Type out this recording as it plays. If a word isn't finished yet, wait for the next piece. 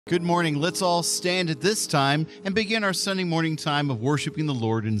Good morning. Let's all stand at this time and begin our Sunday morning time of worshiping the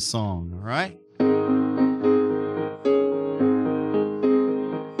Lord in song, all right?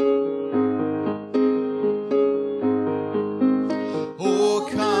 Oh,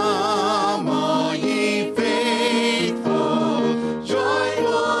 come, all ye faithful,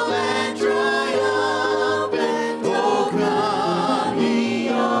 joyful and triumphant. Oh, come ye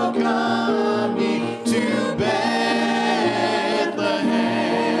to Bethlehem.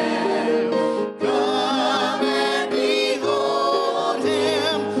 Come and behold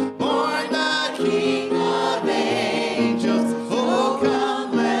him, born the King of angels. Oh,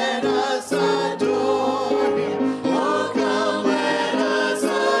 come, let us adore him. Oh, come, let us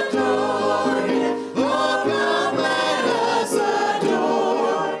adore him. Oh, come, let us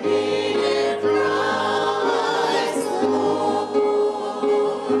adore him, Christ the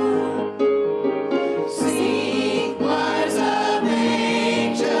Lord. Sing, choirs of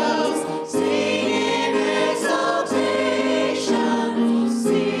angels, sing in exaltation.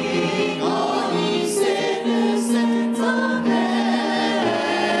 Sing, all ye citizens of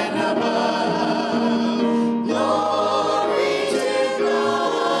heaven above. Glory to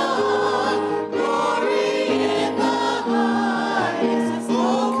God, glory in the highest.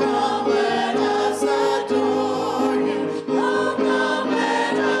 Oh, come, let us adore him. Oh, come,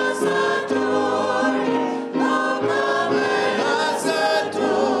 let us adore him. Oh, come, let us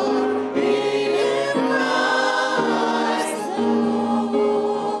adore him, Christ the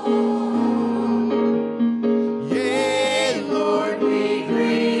Lord. Yea, Lord, we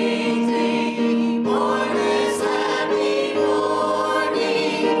greet thee, born this happy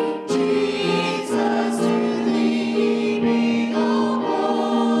morning. Jesus, to thee be all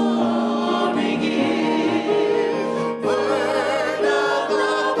glory give. Word of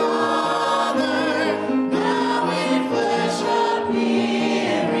the Father, now in flesh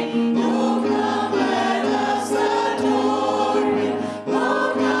appearing. Oh, come, let us adore him.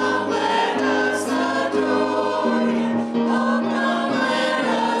 Oh, come, let us adore him. Oh, come, let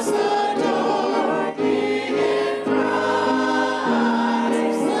us adore him,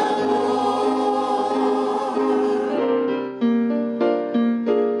 Christ the Lord.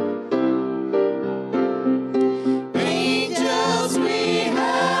 Angels we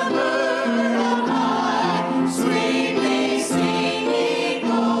have heard on high, sweetly singing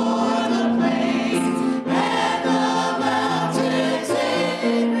o'er the plains, and the mountains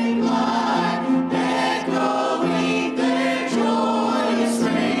in reply, echoing their joyous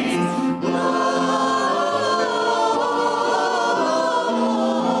strains.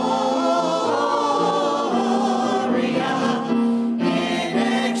 Gloria in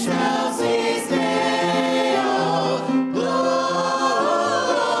excelsis Deo.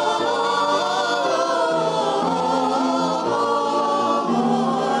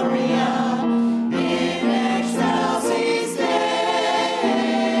 Gloria in excelsis Deo.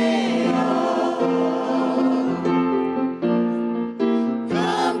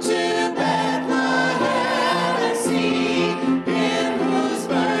 Come to Bethlehem and see, in whose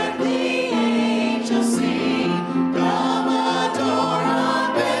birth the angels sing. Come adore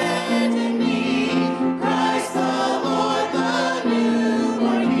on bended knee, Christ the Lord, the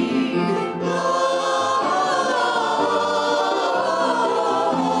newborn King.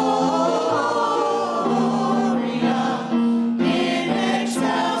 Gloria in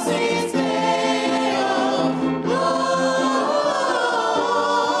excelsis Deo.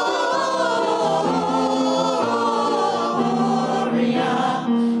 Gloria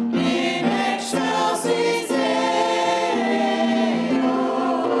in excelsis Deo.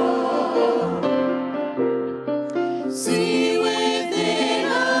 See, within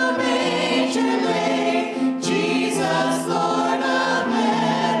a manger lay Jesus, Lord of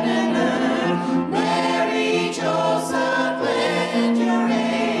heaven and earth. Mary, Joseph, lend your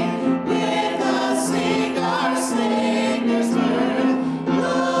aid. With us sing our Savior's birth.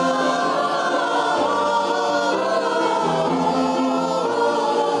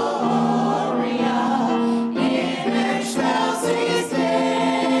 Gloria in excelsis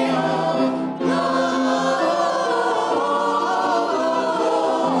Deo.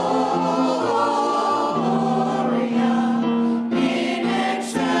 Gloria in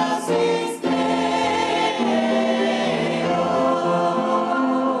excelsis Deo.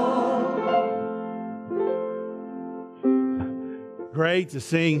 Great to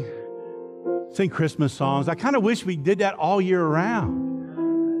sing Christmas songs. I kind of wish we did that all year round.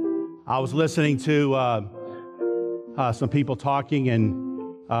 I was listening to some people talking,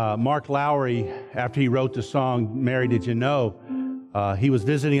 and Mark Lowry, after he wrote the song "Mary, Did You Know," he was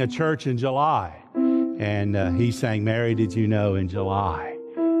visiting a church in July, and he sang "Mary, Did You Know" in July.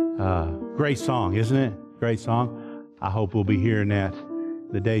 Great song, isn't it? Great song. I hope we'll be hearing that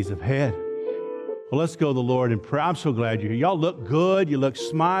the days ahead. Well, let's go to the Lord in prayer. I'm so glad you're here. Y'all look good. You look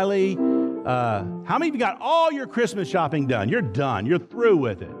smiley. How many of you got all your Christmas shopping done? You're done. You're through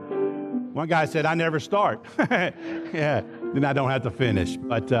with it. One guy said, I never start. Yeah, then I don't have to finish.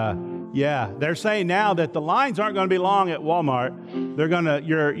 But yeah, they're saying now that the lines aren't going to be long at Walmart. They're going to,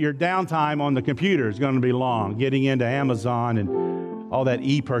 your downtime on the computer is going to be long, getting into Amazon and all that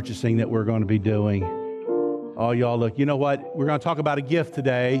e-purchasing that we're going to be doing. Oh, y'all look, you know what? We're going to talk about a gift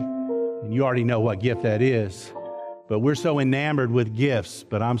today, and you already know what gift that is. But we're so enamored with gifts,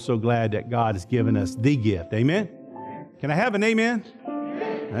 but I'm so glad that God has given us the gift. Amen? Can I have an amen?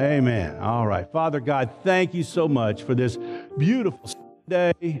 Amen. All right. Father God, thank you so much for this beautiful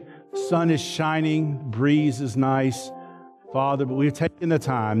day. Sun is shining, breeze is nice. Father, but we've taken the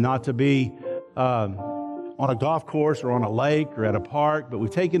time not to be on a golf course or on a lake or at a park, but we've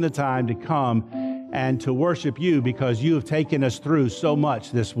taken the time to come and to worship you because you have taken us through so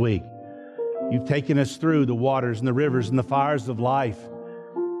much this week. You've taken us through the waters and the rivers and the fires of life.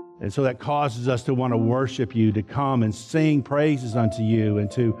 And so that causes us to want to worship you, to come and sing praises unto you, and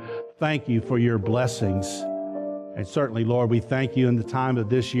to thank you for your blessings. And certainly, Lord, we thank you in the time of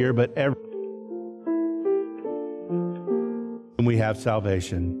this year, but every time we have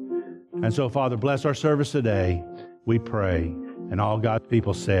salvation. And so, Father, bless our service today, we pray. And all God's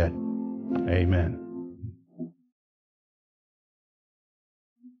people said, amen.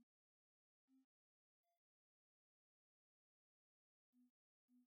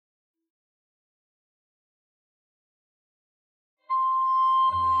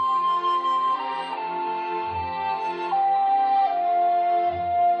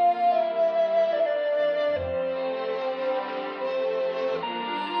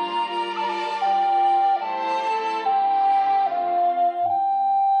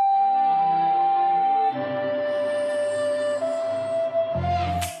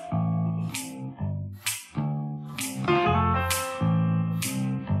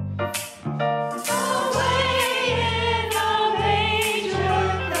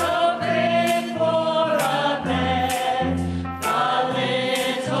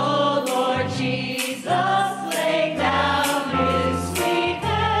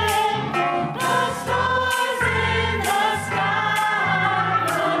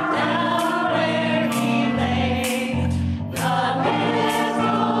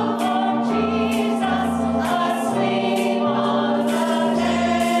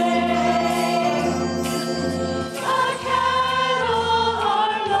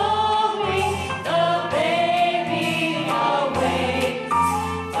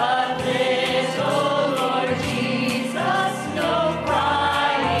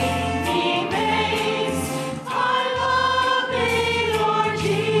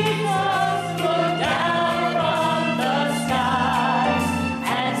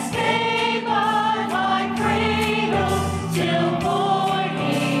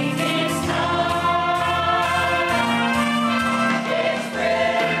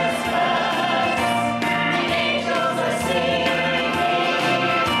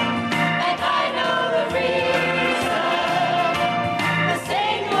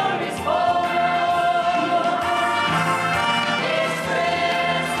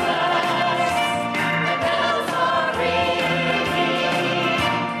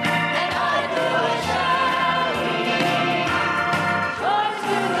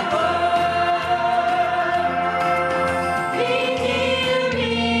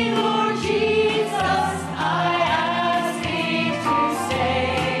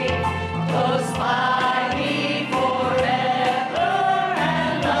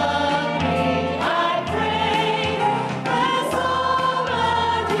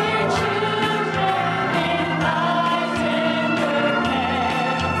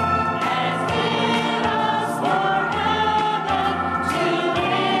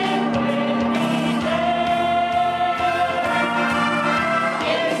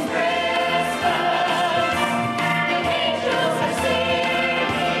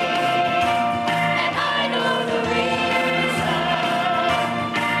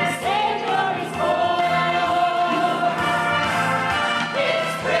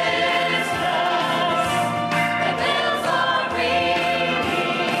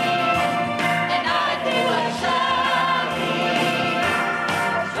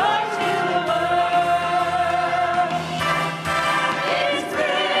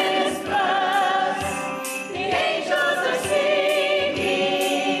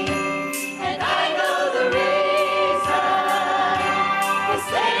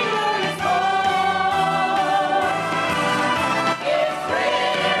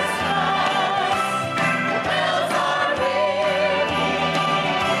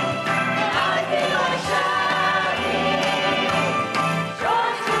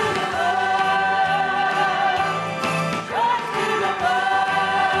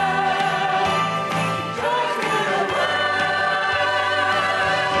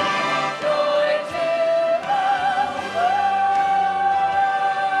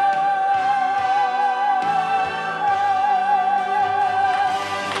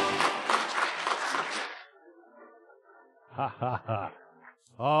 Ha, ha, ha.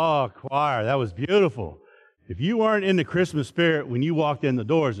 Oh, choir, that was beautiful. If you weren't in the Christmas spirit when you walked in the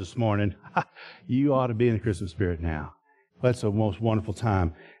doors this morning, you ought to be in the Christmas spirit now. That's the most wonderful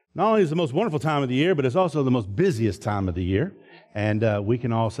time. Not only is it the most wonderful time of the year, but it's also the most busiest time of the year. And we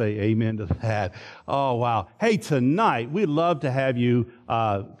can all say amen to that. Oh, wow. Hey, tonight, we'd love to have you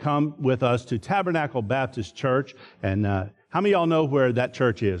come with us to Tabernacle Baptist Church. And how many of y'all know where that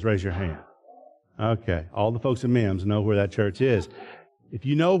church is? Raise your hand. Okay. All the folks in Mims know where that church is. If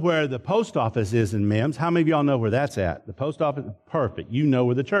you know where the post office is in Mims, how many of y'all know where that's at? The post office, perfect. You know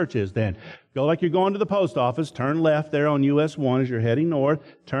where the church is then. Go like you're going to the post office, turn left there on US 1 as you're heading north,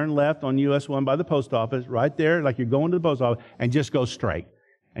 turn left on US 1 by the post office, right there like you're going to the post office, and just go straight.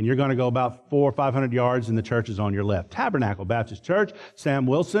 And you're going to go about 400 or 500 yards, and the church is on your left. Tabernacle Baptist Church. Sam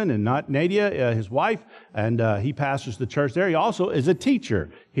Wilson and Nadia, his wife, and he pastors the church there. He also is a teacher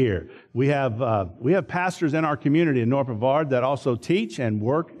here. We have pastors in our community in North Brevard that also teach and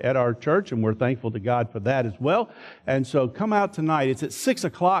work at our church, and we're thankful to God for that as well. And so come out tonight. It's at 6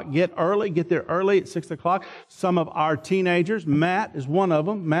 o'clock. Get there early at 6 o'clock. Some of our teenagers, Matt is one of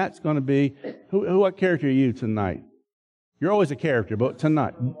them. Matt's going to be, what character are you tonight? You're always a character, but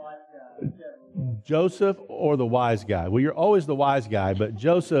tonight, Joseph or the wise guy? Well, you're always the wise guy, but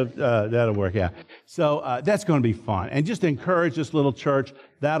Joseph, that'll work out. So that's going to be fun. And just encourage this little church.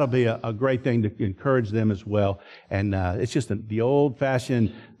 That'll be a great thing to encourage them as well. And it's just the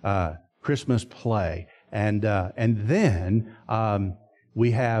old-fashioned Christmas play. And then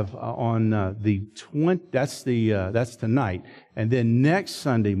we have on the 20th, that's tonight. And then next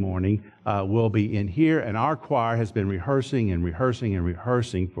Sunday morning, we'll be in here, and our choir has been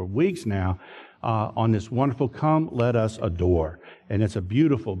rehearsing for weeks now on this wonderful Come Let Us Adore. And it's a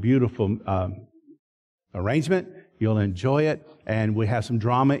beautiful, beautiful arrangement. You'll enjoy it, and we have some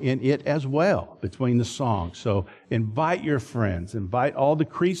drama in it as well between the songs. So invite your friends, invite all the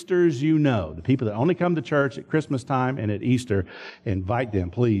Creasters you know, the people that only come to church at Christmas time and at Easter. Invite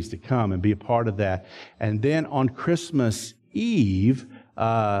them, please, to come and be a part of that. And then on Christmas Eve,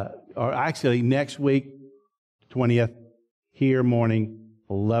 or actually next week, 20th, here morning,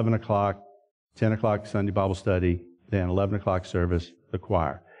 11 o'clock, 10 o'clock Sunday Bible study, then 11 o'clock service, the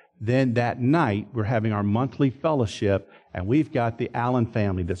choir. Then that night, we're having our monthly fellowship, and we've got the Allen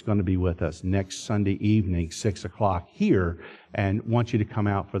family that's going to be with us next Sunday evening, 6 o'clock here, and want you to come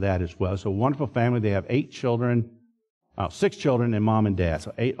out for that as well. So a wonderful family. They have 6 children and mom and dad,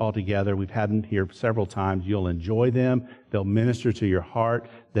 so 8 altogether. We've had them here several times. You'll enjoy them. They'll minister to your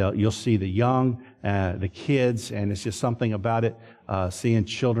heart. You'll see the young, the kids, and it's just something about it, seeing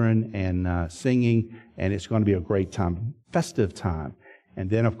children and singing, and it's going to be a great time, festive time. And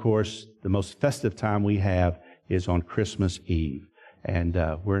then, of course, the most festive time we have is on Christmas Eve. And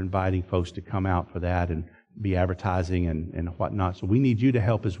we're inviting folks to come out for that and be advertising and whatnot. So we need you to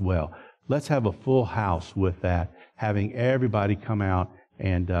help as well. Let's have a full house with that, having everybody come out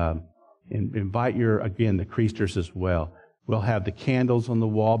and invite the Creasters as well. We'll have the candles on the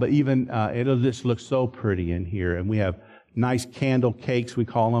wall, but even it'll just look so pretty in here. And we have nice candle cakes, we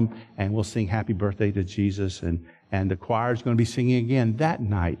call them, and we'll sing Happy Birthday to Jesus, and the choir is going to be singing again that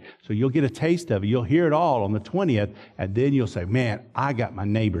night. So you'll get a taste of it. You'll hear it all on the 20th, and then you'll say, man, my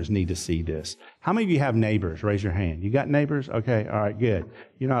neighbors need to see this. How many of you have neighbors? Raise your hand. You got neighbors? Okay, all right, good.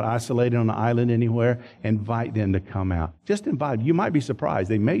 You're not isolated on the island anywhere. Invite them to come out. Just invite. You might be surprised.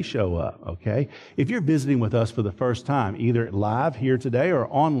 They may show up, okay? If you're visiting with us for the first time, either live here today or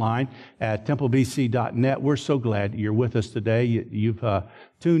online at templebc.net, we're so glad you're with us today. You've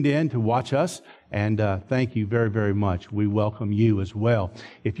tuned in to watch us. And thank you very, very much. We welcome you as well.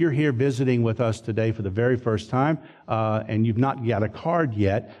 If you're here visiting with us today for the very first time and you've not got a card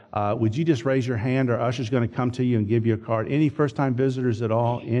yet, would you just raise your hand? Our usher's going to come to you and give you a card. Any first-time visitors at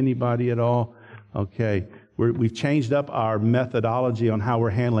all? Anybody at all? Okay. We've changed up our methodology on how we're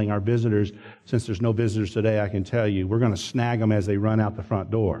handling our visitors. Since there's no visitors today, I can tell you, we're going to snag them as they run out the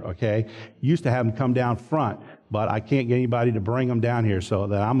front door, okay? Used to have them come down front, but I can't get anybody to bring them down here, so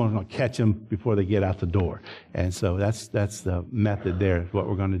that I'm going to catch them before they get out the door. And so that's the method there, is what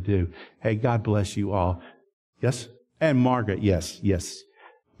we're going to do. Hey, God bless you all. Yes? And Margaret, yes.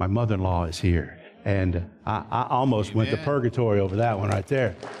 My mother-in-law is here. And I almost went to purgatory over that one right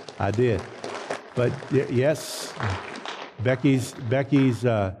there. I did. But yes, Becky's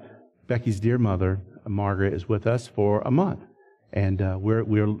dear mother, Margaret, is with us for a month. And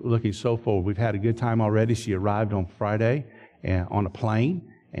we're looking so forward. We've had a good time already. She arrived on Friday on a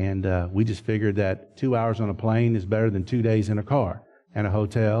plane, and we just figured that 2 hours on a plane is better than 2 days in a car and a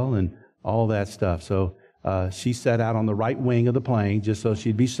hotel and all that stuff. So she sat out on the right wing of the plane just so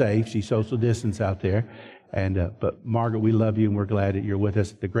she'd be safe. She social distanced out there. But Margaret, we love you and we're glad that you're with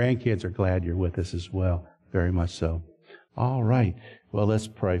us. The grandkids are glad you're with us as well. Very much so. All right. Well, let's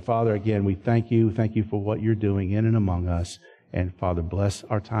pray. Father, again, we thank you. Thank you for what you're doing in and among us. And Father, bless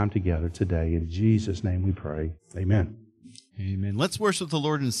our time together today. In Jesus' name we pray. Amen. Amen. Let's worship the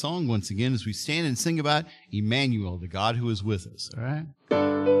Lord in song once again as we stand and sing about Emmanuel, the God who is with us. All right?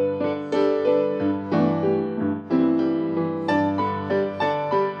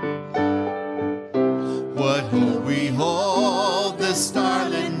 What hope we hold this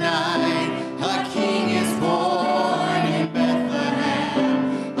starlit night, a King is born in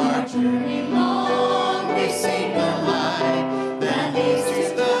Bethlehem. Our journey long, we seek the light that leads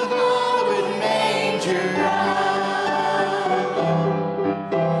to the hallowed manger.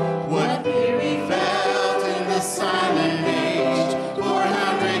 What fear we felt in the silent age,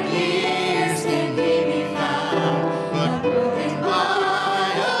 400 years can he be found, but broken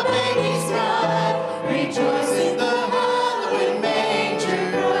by a baby's cry, rejoice in the hallowed manger.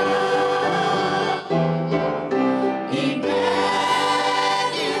 Emmanuel,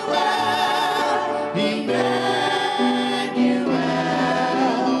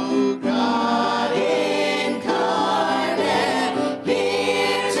 Emmanuel, God is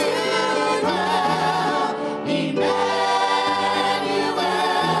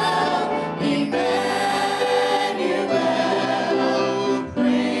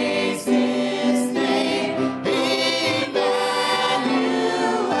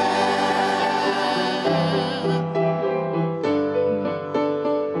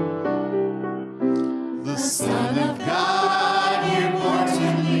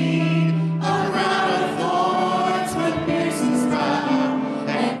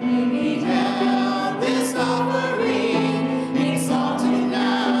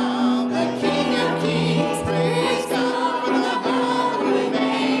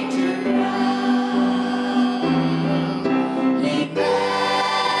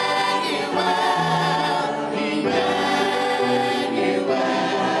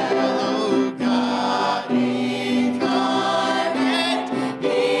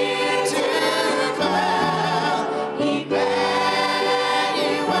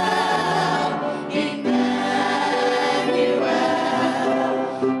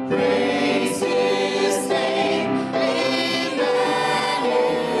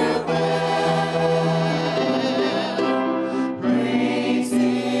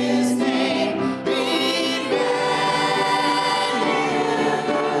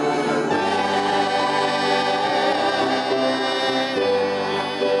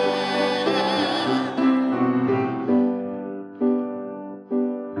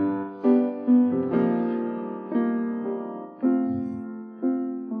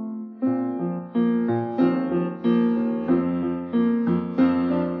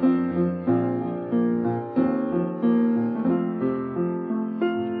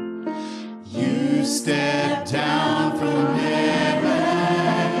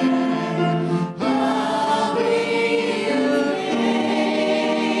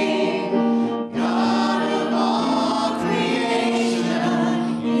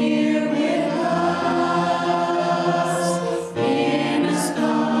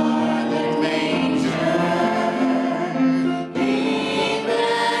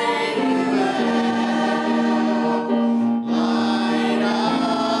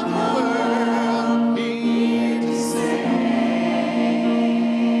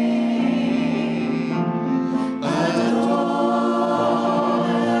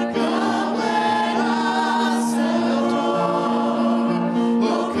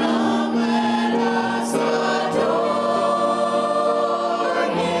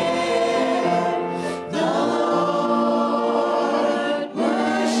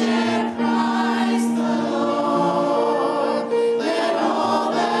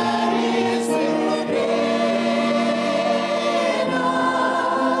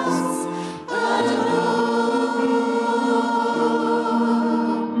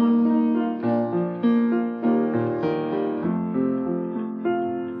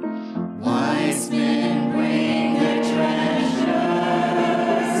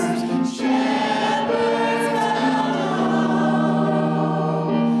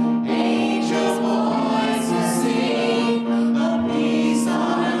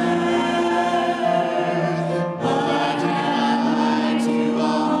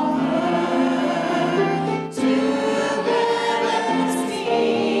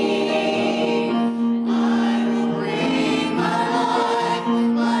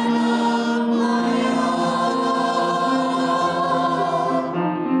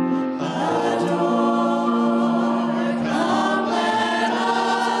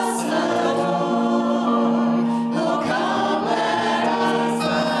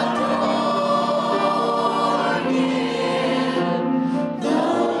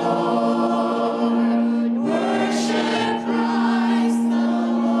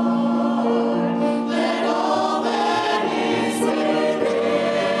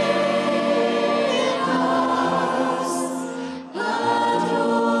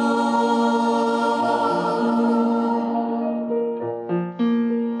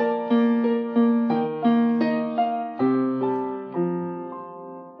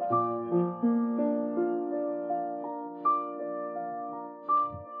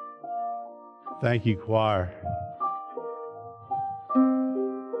Thank you, choir.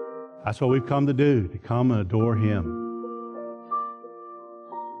 That's what we've come to do, to come and adore Him.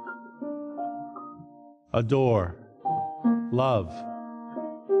 Adore, love,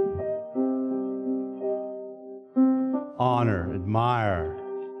 honor, admire.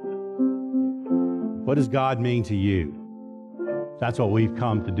 What does God mean to you? That's what we've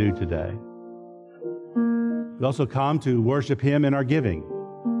come to do today. We also come to worship Him in our giving.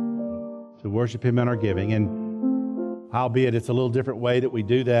 To worship Him in our giving. And albeit it's a little different way that we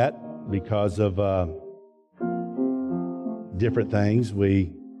do that because of different things.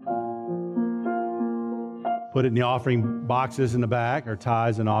 We put it in the offering boxes in the back, our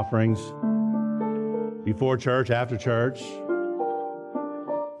tithes and offerings, before church, after church.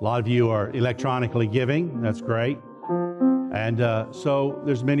 A lot of you are electronically giving. That's great. And so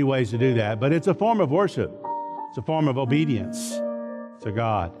there's many ways to do that. But it's a form of worship. It's a form of obedience to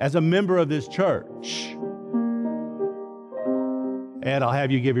God. As a member of this church, Ed, I'll have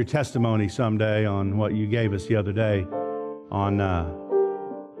you give your testimony someday on what you gave us the other day on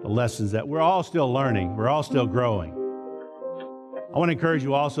the lessons that we're all still learning. We're all still growing. I want to encourage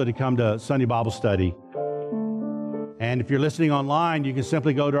you also to come to Sunday Bible study. And if you're listening online, you can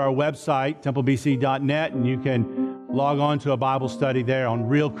simply go to our website, templebc.net, and you can log on to a Bible study there on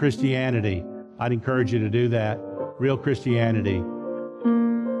real Christianity. I'd encourage you to do that. Real Christianity.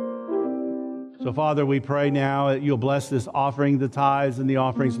 So, Father, we pray now that you'll bless this offering, the tithes and the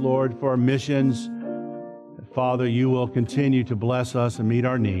offerings, Lord, for our missions. Father, you will continue to bless us and meet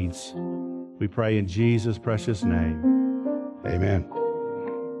our needs. We pray in Jesus' precious name. Amen.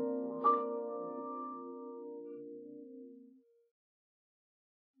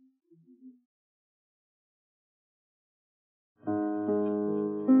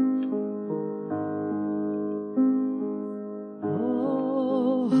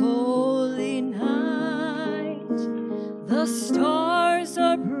 The stars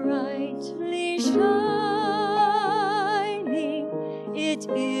are brightly shining. It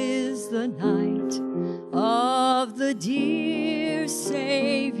is the night of the dear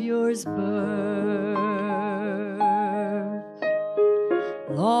Savior's birth.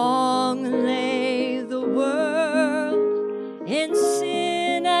 Long lay the world in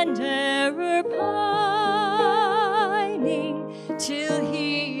sin and error pining, till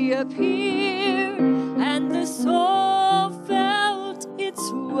He appeared and the soul felt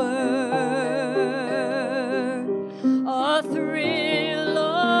its worth. A thrill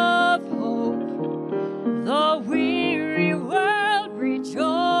of hope, the weary world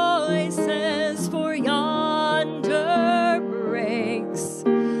rejoices, for yonder breaks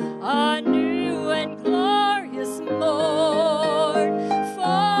a new and glorious morn. Fall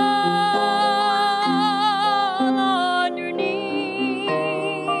on your knees,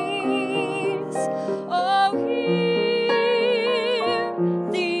 oh, hear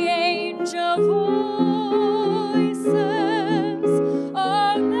the angel voices,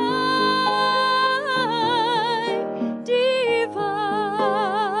 oh, night divine,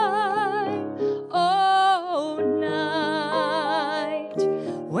 oh, night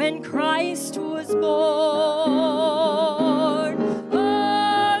when Christ was born,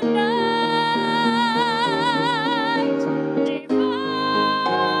 oh, night divine,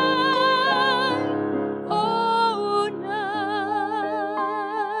 oh,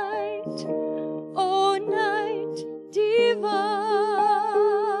 night divine.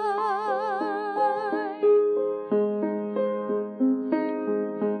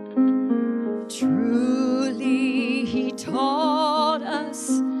 Truly He taught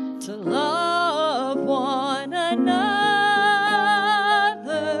us to love one another.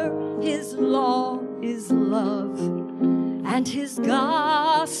 His law is love, and His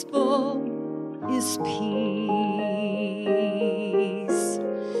gospel is peace.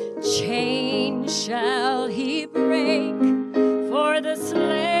 Chains shall He break, for the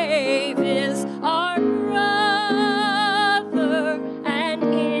slave is our brother, and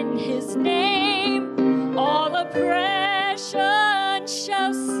in His name all oppression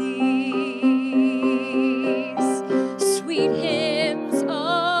shall cease. Sweet hymns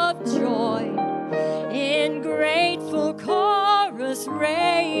of joy in grateful chorus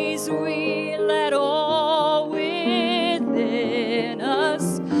raise we, let all with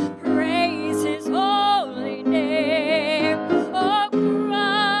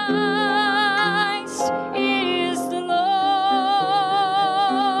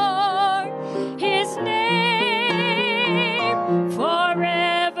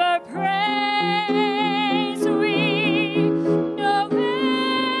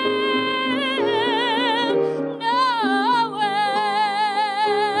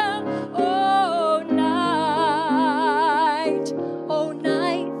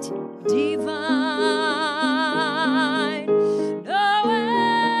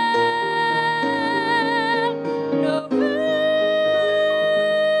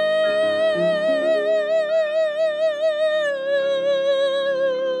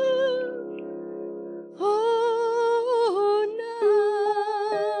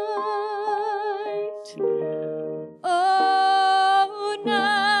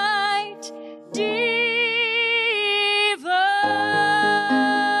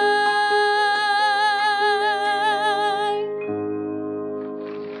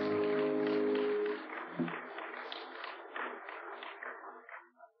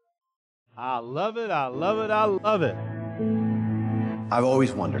love it. I love it. I love it. I've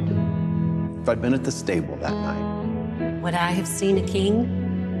always wondered if I'd been at the stable that night. Would I have seen a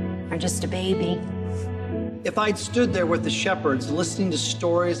king or just a baby? If I'd stood there with the shepherds listening to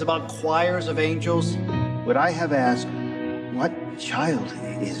stories about choirs of angels, would I have asked, what child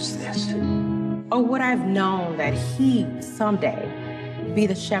is this? Or would I have known that he someday be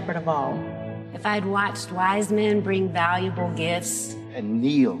the shepherd of all? If I'd watched wise men bring valuable gifts and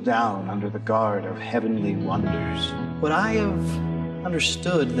kneel down under the guard of heavenly wonders, would I have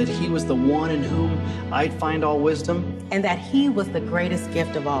understood that he was the one in whom I'd find all wisdom? And that he was the greatest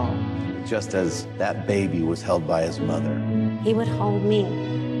gift of all. Just as that baby was held by his mother, he would hold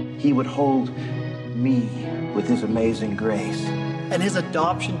me. He would hold me with his amazing grace. And his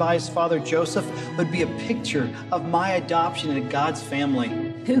adoption by his father Joseph would be a picture of my adoption into God's family.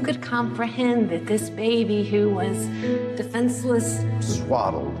 Who could comprehend that this baby who was defenseless,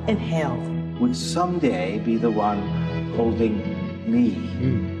 swaddled, and held, would someday be the one holding me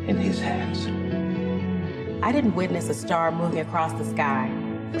in his hands? I didn't witness a star moving across the sky,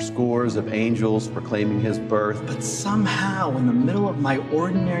 or scores of angels proclaiming his birth. But somehow, in the middle of my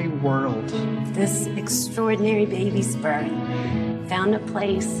ordinary world, this extraordinary baby's birth found a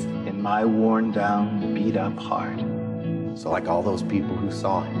place in my worn down, beat up heart. So like all those people who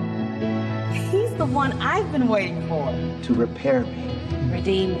saw him, he's the one I've been waiting for. To repair me,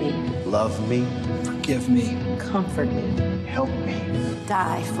 redeem me, love me, forgive me, comfort me, help me,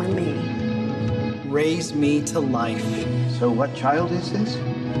 die for me, raise me to life. So what child is this?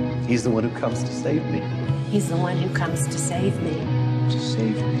 He's the one who comes to save me. He's the one who comes to save me. To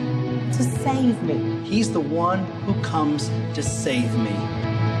save me. To save me. He's the one who comes to save me.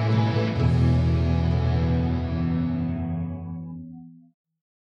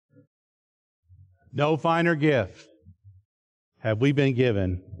 No finer gift have we been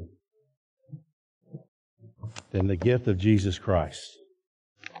given than the gift of Jesus Christ.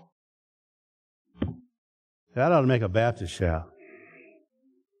 That ought to make a Baptist shout.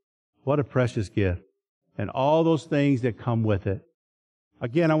 What a precious gift. And all those things that come with it.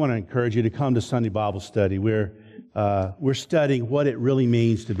 Again, I want to encourage you to come to Sunday Bible study. We're studying what it really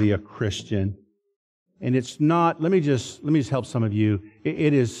means to be a Christian. And it's not, let me just help some of you.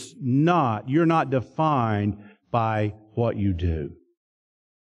 It is not, you're not defined by what you do.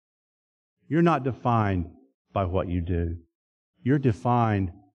 You're not defined by what you do. You're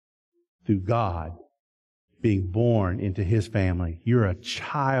defined through God being born into His family. You're a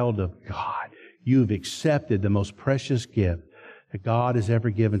child of God. You've accepted the most precious gift that God has ever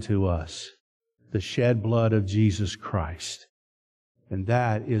given to us, the shed blood of Jesus Christ. And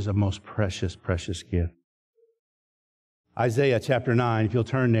that is a most precious, precious gift. Isaiah chapter 9, if you'll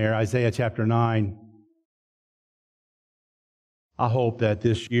turn there, Isaiah chapter 9. I hope that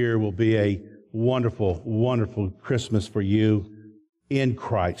this year will be a wonderful, wonderful Christmas for you in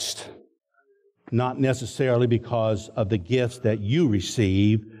Christ. Not necessarily because of the gifts that you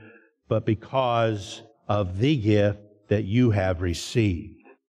receive, but because of the gift that you have received.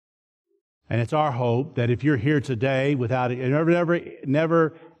 And it's our hope that if you're here today without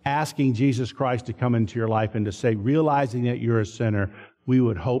never asking Jesus Christ to come into your life and to say, realizing that you're a sinner, we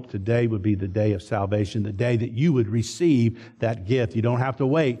would hope today would be the day of salvation, the day that you would receive that gift. You don't have to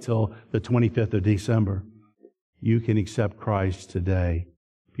wait till the 25th of December. You can accept Christ today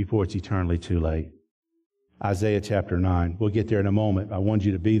before it's eternally too late. Isaiah chapter 9. We'll get there in a moment. I want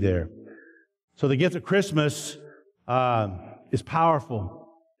you to be there. So the gift of Christmas is powerful.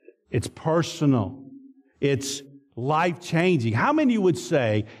 It's personal. It's life-changing. How many of you would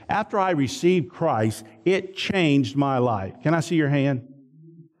say, after I received Christ, it changed my life? Can I see your hand?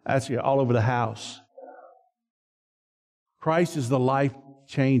 That's all over the house. Christ is the life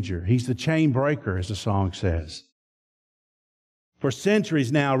changer. He's the chain breaker, as the song says. For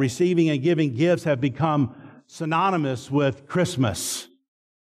centuries now, receiving and giving gifts have become synonymous with Christmas.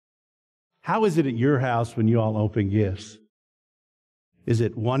 How is it at your house when you all open gifts? Is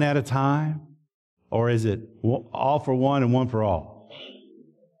it one at a time? Or is it all for one and one for all?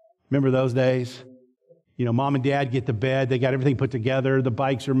 Remember those days? You know, mom and dad get to bed. They got everything put together. The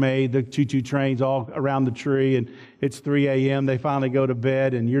bikes are made. The choo-choo trains all around the tree. And it's 3 a.m. They finally go to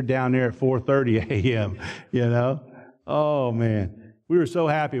bed. And you're down there at 4:30 a.m., you know? Oh, man. We were so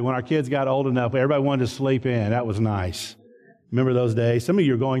happy when our kids got old enough. Everybody wanted to sleep in. That was nice. Remember those days? Some of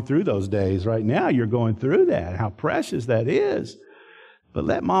you are going through those days right now. You're going through that. How precious that is. But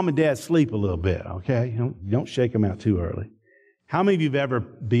let mom and dad sleep a little bit, okay? Don't shake them out too early. How many of you have ever,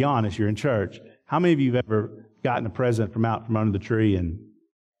 be honest, you're in church, how many of you have ever gotten a present from out from under the tree and,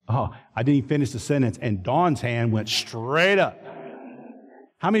 I didn't even finish the sentence, and Dawn's hand went straight up.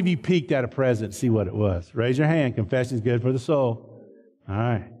 How many of you peeked at a present, see what it was? Raise your hand. Confession is good for the soul. All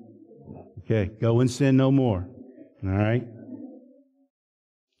right. Okay, go and sin no more. All right.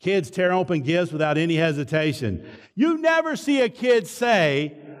 Kids tear open gifts without any hesitation. You never see a kid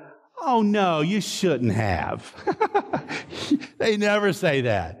say, "Oh no, you shouldn't have." They never say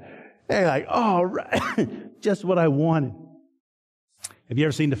that. They're like, "Oh, right. Just what I wanted." Have you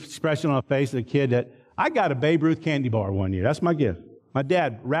ever seen the expression on the face of a kid that, "I got a Babe Ruth candy bar one year. That's my gift." My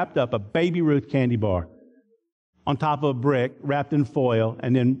dad wrapped up a Baby Ruth candy bar on top of a brick, wrapped in foil,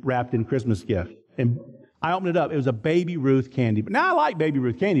 and then wrapped in Christmas gift. And I opened it up. It was a Baby Ruth candy bar. Now, I like Baby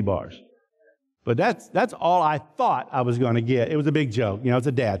Ruth candy bars, but that's all I thought I was going to get. It was a big joke. You know, it's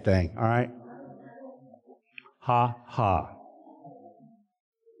a dad thing, all right? Ha, ha.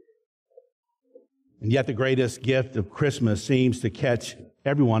 And yet the greatest gift of Christmas seems to catch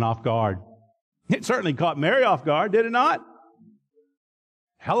everyone off guard. It certainly caught Mary off guard, did it not?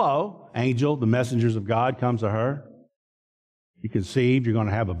 Hello, angel, the messengers of God comes to her. You conceived, you're going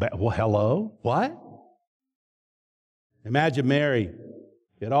to have a well, hello? What? Imagine Mary.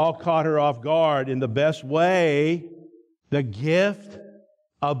 It all caught her off guard in the best way. The gift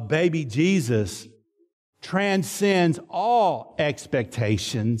of baby Jesus transcends all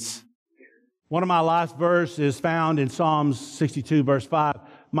expectations. One of my last verses is found in Psalms 62, verse 5.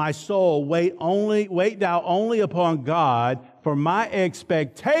 My soul, wait thou only upon God, for my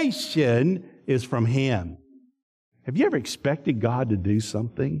expectation is from Him. Have you ever expected God to do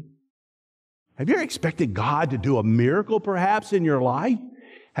something? Have you ever expected God to do a miracle perhaps in your life?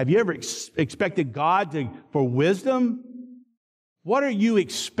 Have you ever expected God for wisdom? What are you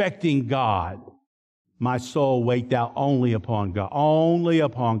expecting God? My soul, wait thou only upon God. Only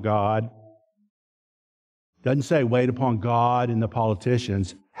upon God. Doesn't say wait upon God and the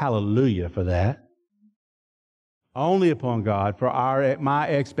politicians. Hallelujah for that. Only upon God, for my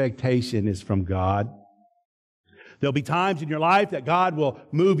expectation is from God. There'll be times in your life that God will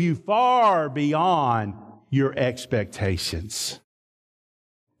move you far beyond your expectations.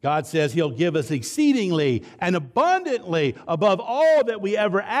 God says He'll give us exceedingly and abundantly above all that we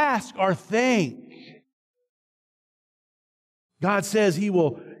ever ask or think. God says He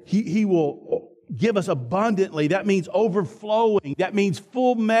will give us abundantly. That means overflowing. That means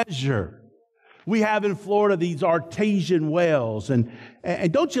full measure. We have in Florida these artesian wells. And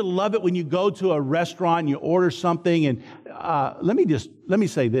don't you love it when you go to a restaurant and you order something? And let me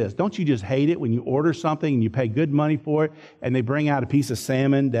say this. Don't you just hate it when you order something and you pay good money for it and they bring out a piece of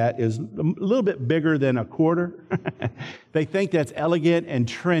salmon that is a little bit bigger than a quarter? They think that's elegant and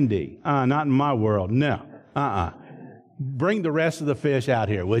trendy. Not in my world. No. Bring the rest of the fish out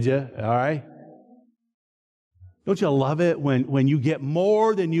here, would you? All right? Don't you love it when you get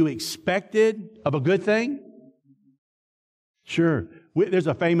more than you expected of a good thing? Sure. There's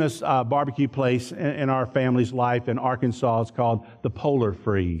a famous barbecue place in our family's life in Arkansas. It's called the Polar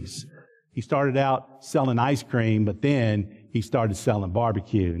Freeze. He started out selling ice cream, but then he started selling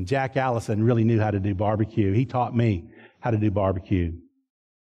barbecue. And Jack Allison really knew how to do barbecue. He taught me how to do barbecue.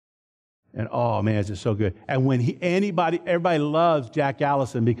 And oh man, it's just so good. And when everybody loves Jack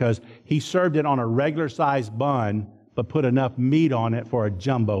Allison because he served it on a regular sized bun, but put enough meat on it for a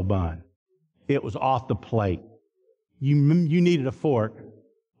jumbo bun. It was off the plate. You needed a fork,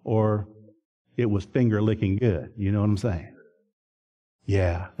 or it was finger licking good. You know what I'm saying?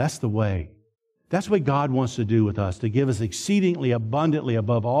 Yeah, that's the way. That's what God wants to do with us, to give us exceedingly abundantly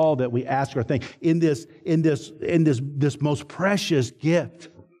above all that we ask or think in this most precious gift.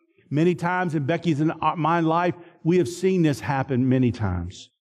 Many times in Becky's and my life, we have seen this happen many times.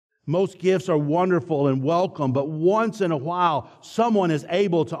 Most gifts are wonderful and welcome, but once in a while, someone is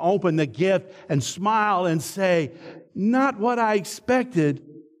able to open the gift and smile and say, not what I expected,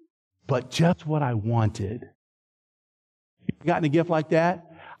 but just what I wanted. You gotten a gift like that?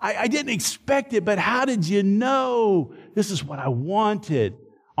 I didn't expect it, but how did you know this is what I wanted?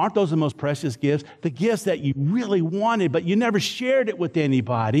 Aren't those the most precious gifts? The gifts that you really wanted, but you never shared it with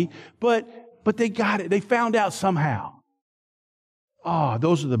anybody, but they got it. They found out somehow. Oh,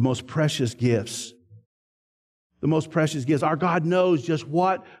 those are the most precious gifts. The most precious gifts. Our God knows just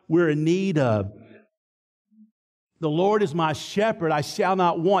what we're in need of. The Lord is my shepherd, I shall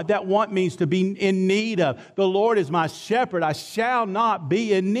not want. That want means to be in need of. The Lord is my shepherd, I shall not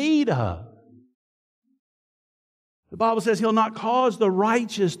be in need of. The Bible says He'll not cause the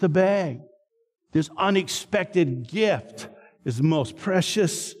righteous to beg. This unexpected gift is the most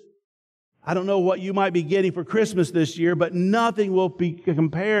precious. I don't know what you might be getting for Christmas this year, but nothing will be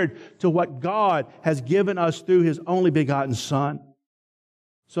compared to what God has given us through His only begotten Son.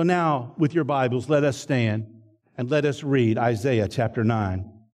 So now, with your Bibles, let us stand and let us read Isaiah chapter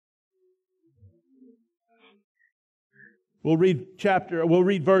 9. We'll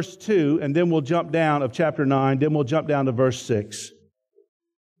read verse 2, and then we'll jump down of chapter 9, then we'll jump down to verse 6.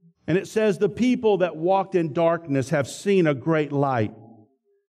 And it says, "The people that walked in darkness have seen a great light.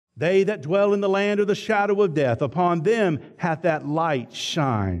 They that dwell in the land of the shadow of death, upon them hath that light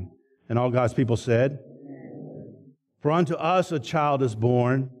shined." And all God's people said, "For unto us a child is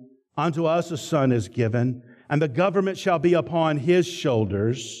born, unto us a son is given, and the government shall be upon his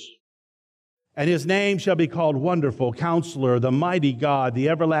shoulders. And his name shall be called Wonderful, Counselor, the Mighty God, the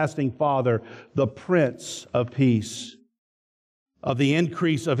Everlasting Father, the Prince of Peace. Of the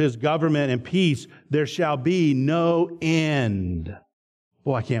increase of his government and peace there shall be no end."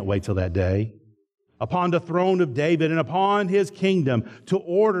 Boy, I can't wait till that day. "Upon the throne of David and upon his kingdom, to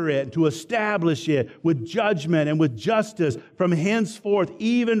order it, to establish it with judgment and with justice from henceforth,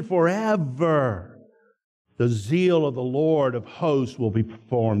 even forever. The zeal of the Lord of hosts will be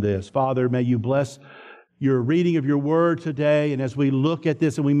performed this." Father, may you bless your reading of your word today. And as we look at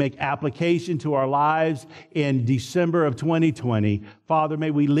this and we make application to our lives in December of 2020, Father, may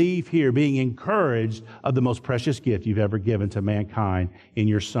we leave here being encouraged of the most precious gift you've ever given to mankind in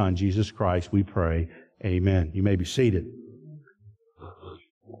your Son, Jesus Christ, we pray. Amen. You may be seated.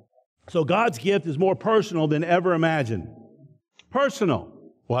 So God's gift is more personal than ever imagined. Personal.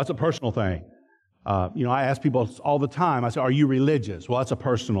 Well, that's a personal thing. I ask people all the time, I say, "Are you religious?" Well, that's a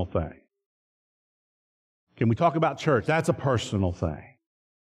personal thing. Can we talk about church? That's a personal thing.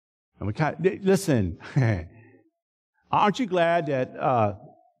 And listen, aren't you glad that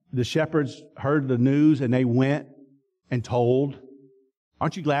the shepherds heard the news and they went and told?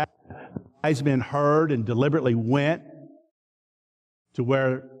 Aren't you glad wise men heard and deliberately went to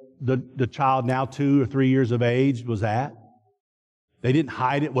where the child, now 2 or 3 years of age, was at? They didn't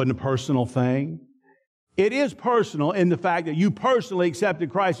hide it. It wasn't a personal thing. It is personal in the fact that you personally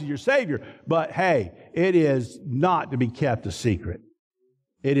accepted Christ as your Savior. But hey, it is not to be kept a secret.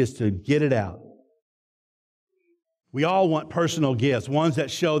 It is to get it out. We all want personal gifts, ones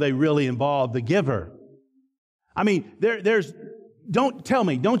that show they really involve the giver. I mean,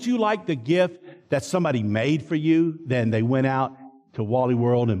 don't you like the gift that somebody made for you, then they went out to Wally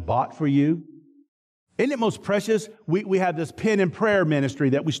World and bought for you? Isn't it most precious? We have this pen and prayer ministry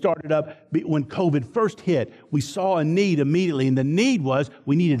that we started up when COVID first hit. We saw a need immediately, and the need was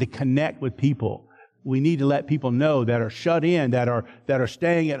we needed to connect with people. We need to let people know that are shut in, that are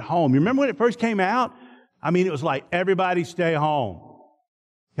staying at home. You remember when it first came out? I mean, it was like, everybody stay home.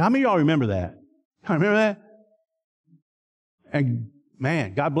 How many of y'all remember that? Remember that? And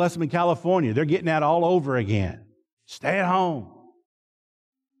man, God bless them in California. They're getting that all over again. Stay at home.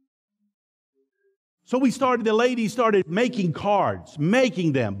 So the ladies started making cards,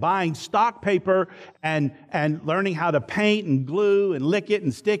 making them, buying stock paper and learning how to paint and glue and lick it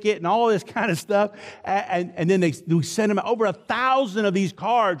and stick it and all this kind of stuff. And then we sent them, over 1,000 of these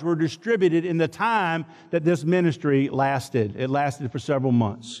cards were distributed in the time that this ministry lasted. It lasted for several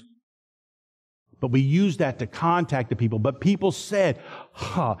months. But we used that to contact the people. But people said,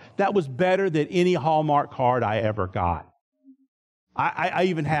 that was better than any Hallmark card I ever got. I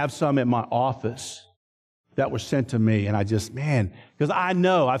even have some at my office that were sent to me, and because I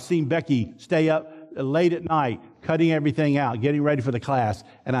know, I've seen Becky stay up late at night, cutting everything out, getting ready for the class,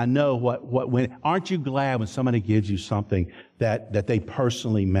 and I know what went. Aren't you glad when somebody gives you something that they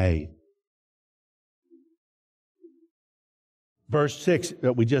personally made? Verse 6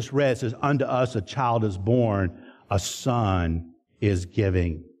 that we just read says, "Unto us a child is born, a son is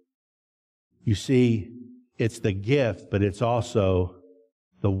giving." You see, it's the gift, but it's also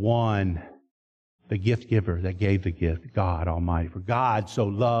the gift giver that gave the gift, God Almighty. "For God so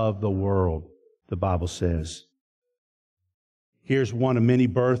loved the world," the Bible says. Here's one of many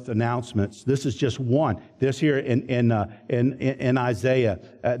birth announcements. This is just one. This here in Isaiah,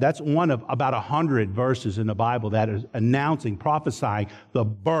 that's one of about 100 verses in the Bible that is announcing, prophesying the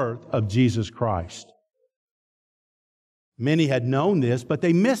birth of Jesus Christ. Many had known this, but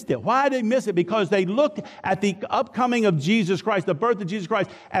they missed it. Why did they miss it? Because they looked at the upcoming of Jesus Christ, the birth of Jesus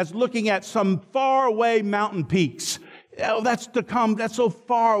Christ, as looking at some faraway mountain peaks. Oh, that's to come. That's so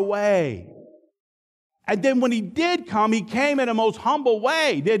far away. And then when he did come, he came in a most humble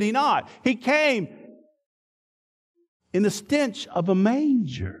way, did he not? He came in the stench of a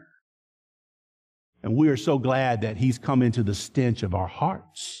manger. And we are so glad that he's come into the stench of our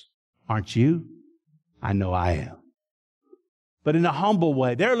hearts. Aren't you? I know I am. But in a humble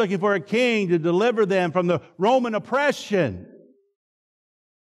way. They're looking for a king to deliver them from the Roman oppression.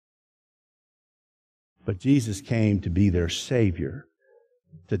 But Jesus came to be their Savior,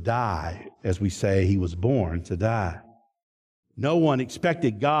 to die. As we say, he was born to die. No one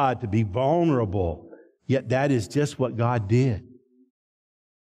expected God to be vulnerable, yet that is just what God did.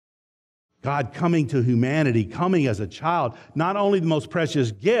 God coming to humanity, coming as a child, not only the most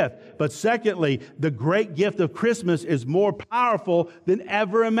precious gift, but secondly, the great gift of Christmas is more powerful than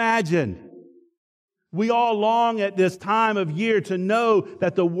ever imagined. We all long at this time of year to know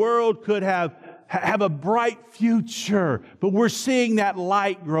that the world could have a bright future, but we're seeing that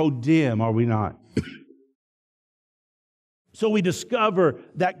light grow dim, are we not? So we discover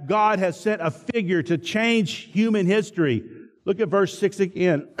that God has sent a figure to change human history. Look at verse 6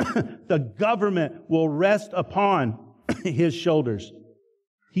 again. The government will rest upon his shoulders.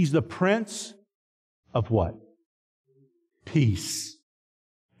 He's the prince of what? Peace.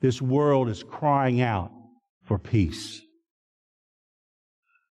 This world is crying out for peace.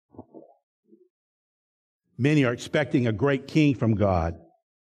 Many are expecting a great king from God.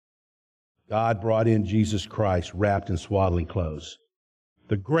 God brought in Jesus Christ wrapped in swaddling clothes.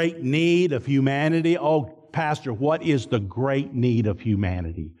 The great need of humanity. Oh, Pastor, what is the great need of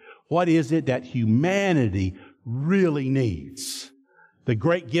humanity? What is it that humanity really needs? The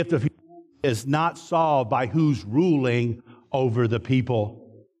great gift of humanity is not solved by who's ruling over the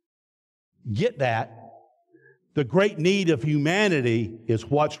people. Get that? The great need of humanity is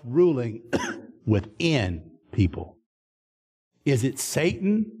what's ruling within people. Is it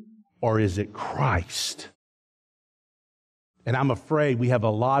Satan or is it Christ? And I'm afraid we have a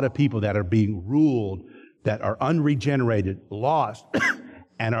lot of people that are being ruled, that are unregenerated, lost,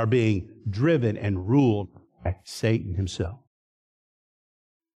 and are being driven and ruled by Satan himself.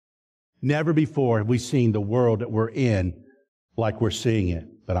 Never before have we seen the world that we're in like we're seeing it.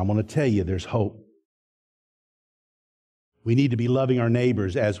 But I want to tell you, there's hope. We need to be loving our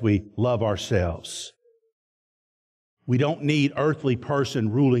neighbors as we love ourselves. We don't need earthly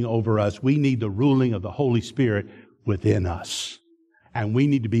person ruling over us. We need the ruling of the Holy Spirit within us. And we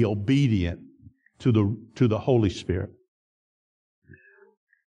need to be obedient to the Holy Spirit.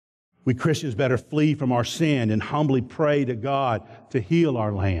 We Christians better flee from our sin and humbly pray to God to heal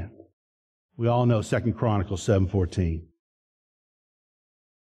our land. We all know 2 Chronicles 7:14.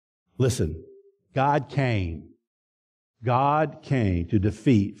 Listen, God came to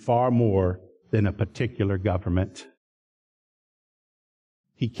defeat far more than a particular government.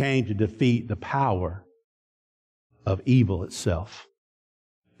 He came to defeat the power of evil itself.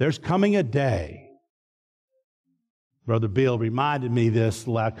 There's coming a day. Brother Bill reminded me this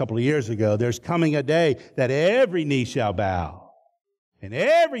a couple of years ago. There's coming a day that every knee shall bow and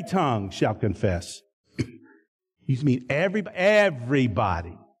every tongue shall confess. You mean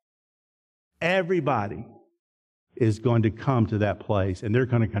everybody is going to come to that place, and they're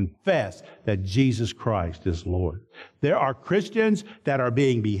going to confess that Jesus Christ is Lord. There are Christians that are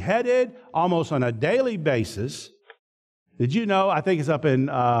being beheaded almost on a daily basis. Did you know, I think it's up in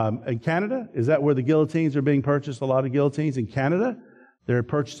Canada? Is that where the guillotines are being purchased? A lot of guillotines in Canada? They're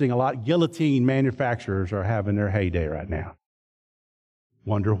purchasing a lot. Guillotine manufacturers are having their heyday right now.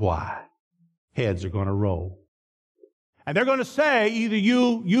 Wonder why. Heads are going to roll. And they're going to say, either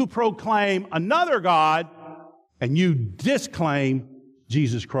you proclaim another God and you disclaim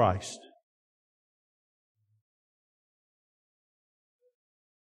Jesus Christ.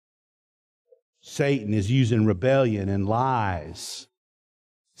 Satan is using rebellion and lies.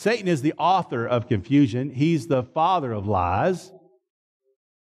 Satan is the author of confusion. He's the father of lies.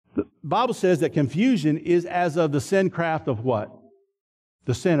 The Bible says that confusion is as of the sincraft of what?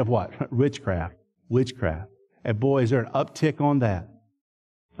 The sin of what? Witchcraft. And boy, is there an uptick on that.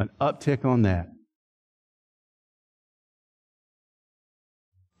 An uptick on that.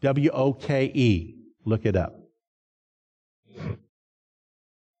 W-O-K-E. Look it up.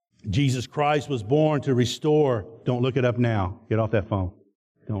 Jesus Christ was born to restore. Don't look it up now. Get off that phone.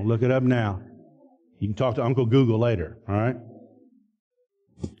 Don't look it up now. You can talk to Uncle Google later, all right?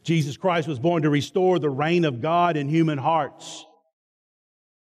 Jesus Christ was born to restore the reign of God in human hearts.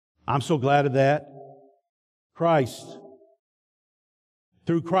 I'm so glad of that. Christ.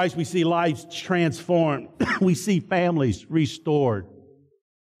 Through Christ, we see lives transformed. We see families restored.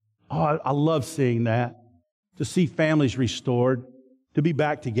 Oh, I love seeing that. To see families restored, to be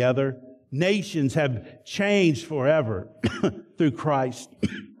back together. Nations have changed forever through Christ.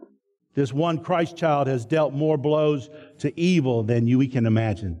 This one Christ child has dealt more blows to evil than we can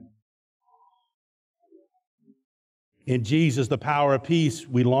imagine. In Jesus, the power of peace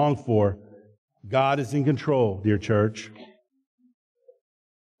we long for. God is in control, dear church.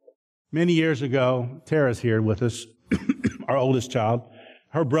 Many years ago, Tara's here with us, our oldest child.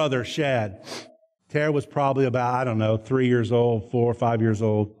 Her brother, Shad, Tara was probably about, I don't know, 3 years old, 4 or 5 years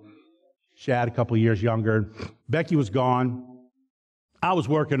old. Shad a couple years younger. Becky was gone. I was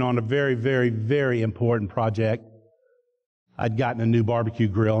working on a very, very, very important project. I'd gotten a new barbecue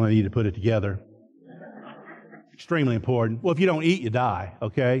grill and I needed to put it together. Extremely important. Well, if you don't eat, you die,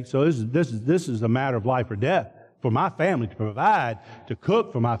 okay? So this is a matter of life or death for my family, to provide, to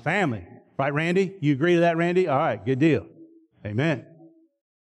cook for my family. Right, Randy? You agree to that, Randy? All right, good deal. Amen.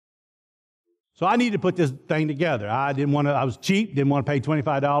 So I needed to put this thing together. I was cheap, didn't want to pay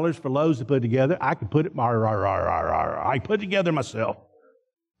 $25 for Lowe's to put it together. I could put it, I put it together myself.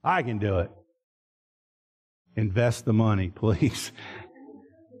 I can do it. Invest the money, please.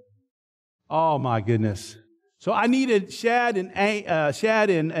 Oh my goodness. So I needed Shad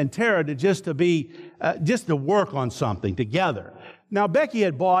and Tara just to work on something together. Now Becky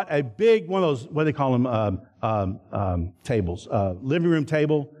had bought a big one of those, what do they call them, tables, living room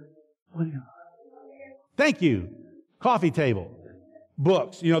table. What do you? Thank you. Coffee table.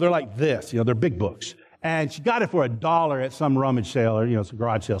 Books. They're like this. They're big books. And she got it for $1 at some rummage sale or, it's a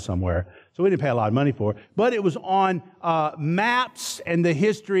garage sale somewhere. So we didn't pay a lot of money for it. But it was on maps and the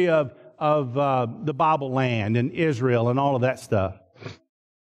history of the Bible land and Israel and all of that stuff.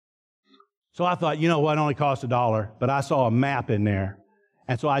 So I thought, you know what, it only cost $1, but I saw a map in there.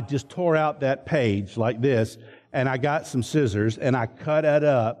 And so I just tore out that page like this, and I got some scissors, and I cut it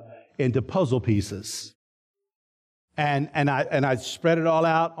up into puzzle pieces. And I spread it all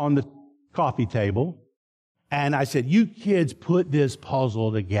out on the coffee table, and I said, you kids put this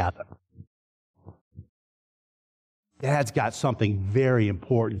puzzle together. Dad's got something very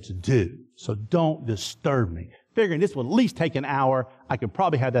important to do, so don't disturb me. Figuring this will at least take an hour. I could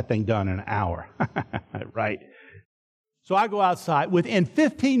probably have that thing done in an hour, right? So I go outside. Within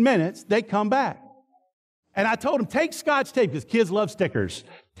 15 minutes, they come back. And I told them, take Scotch tape, because kids love stickers.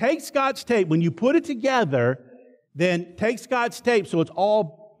 Take Scotch tape. When you put it together, then take Scotch tape so it's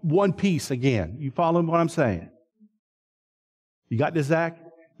all one piece again. You following what I'm saying? You got this, Zach?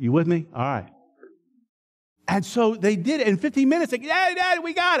 You with me? All right. And so they did it. In 15 minutes, they go, Daddy,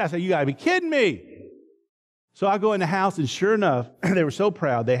 we got it. I said, you got to be kidding me. So I go in the house, and sure enough, they were so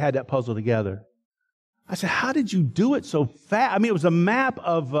proud they had that puzzle together. I said, how did you do it so fast? I mean, it was a map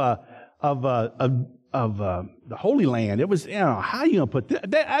of the Holy Land. It was, how are you going to put this?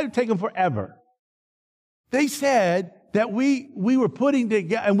 That would take them forever. They said that we were putting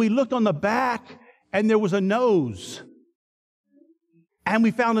together, and we looked on the back, and there was a nose. And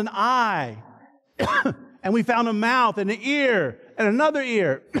we found an eye. And we found a mouth and an ear and another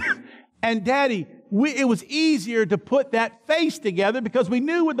ear. And Daddy, it was easier to put that face together because we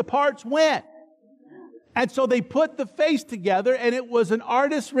knew where the parts went. And so they put the face together, and it was an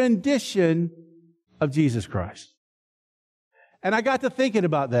artist's rendition of Jesus Christ. And I got to thinking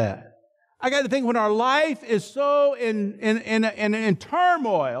about that. I got to think, when our life is so in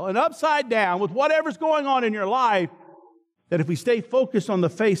turmoil and upside down with whatever's going on in your life, that if we stay focused on the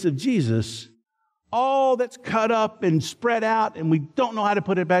face of Jesus, all that's cut up and spread out, and we don't know how to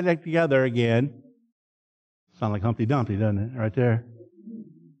put it back together again. Sound like Humpty Dumpty, doesn't it? Right there.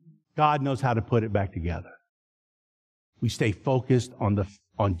 God knows how to put it back together. We stay focused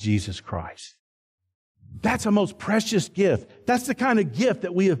on Jesus Christ. That's a most precious gift. That's the kind of gift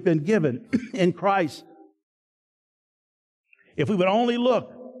that we have been given in Christ. If we would only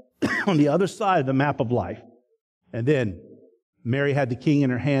look on the other side of the map of life. And then Mary had the king in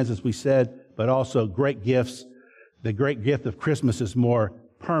her hands, as we said, but also great gifts. The great gift of Christmas is more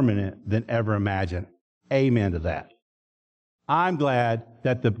permanent than ever imagined. Amen to that. I'm glad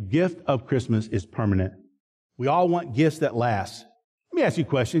that the gift of Christmas is permanent. We all want gifts that last. Let me ask you a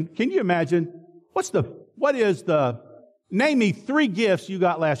question. Can you imagine, name me 3 gifts you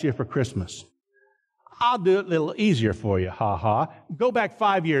got last year for Christmas. I'll do it a little easier for you, Go back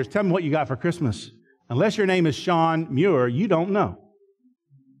 5 years. Tell me what you got for Christmas. Unless your name is Sean Muir, you don't know.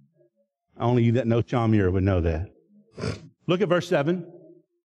 Only you that know Sean Muir would know that. Look at verse 7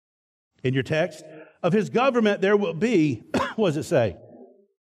 in your text. Of his government there will be, what does it say?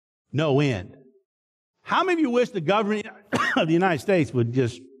 No end. How many of you wish the government of the United States would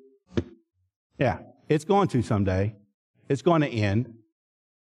just, it's going to someday. It's going to end.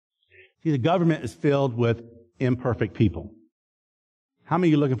 See, the government is filled with imperfect people. How many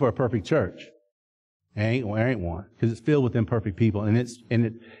of you looking for a perfect church? There ain't one, because it's filled with imperfect people.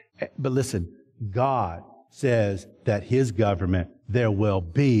 But listen, God says that his government, there will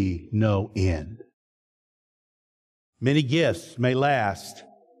be no end. Many gifts may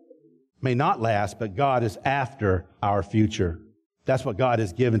not last, but God is after our future. That's what God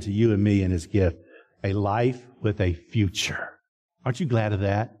has given to you and me in his gift, a life with a future. Aren't you glad of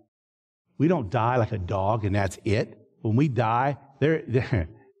that? We don't die like a dog and that's it. When we die, there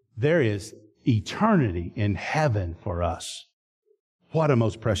is eternity in heaven for us. What a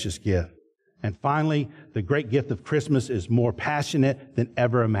most precious gift. And finally, the great gift of Christmas is more passionate than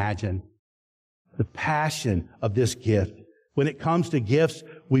ever imagined. The passion of this gift. When it comes to gifts,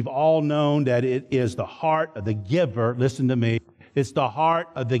 we've all known that it is the heart of the giver. Listen to me. It's the heart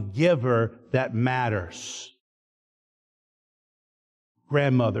of the giver that matters.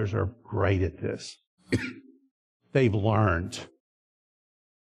 Grandmothers are great at this. They've learned.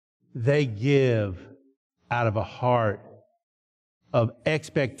 They give out of a heart of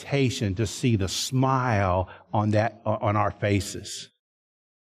expectation to see the smile on our faces.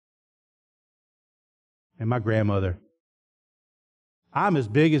 And my grandmother, I'm as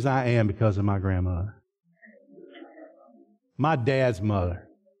big as I am because of my grandmother. My dad's mother,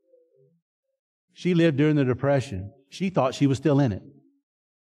 she lived during the Depression. She thought she was still in it.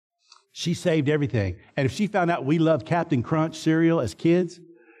 She saved everything. And if she found out we loved Captain Crunch cereal as kids,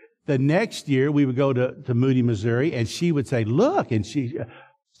 the next year we would go to Moody, Missouri, and she would say, look, and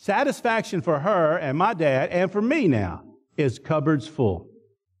satisfaction for her and my dad and for me now is cupboards full.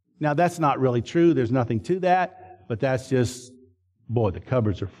 Now that's not really true. There's nothing to that, but that's just, boy, the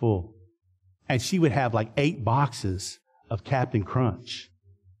cupboards are full. And she would have like 8 boxes of Captain Crunch.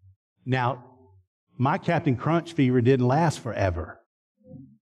 Now, my Captain Crunch fever didn't last forever.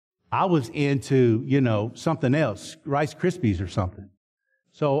 I was into, something else, Rice Krispies or something.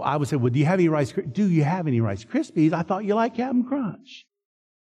 So I would say, well, do you have any Rice Krispies? I thought you liked Captain Crunch.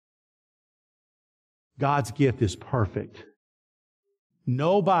 God's gift is perfect.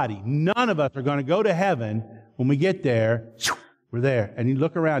 None of us are going to go to heaven. When we get there, we're there. And you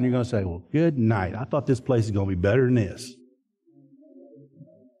look around, you're going to say, well, good night. I thought this place is going to be better than this.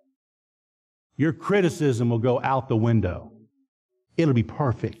 Your criticism will go out the window. It'll be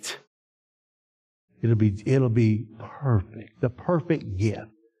perfect. It'll be perfect. The perfect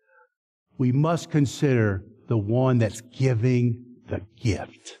gift. We must consider the one that's giving the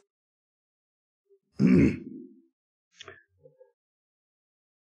gift.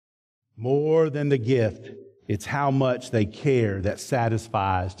 More than the gift, it's how much they care that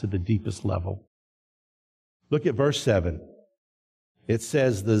satisfies to the deepest level. Look at verse 7. It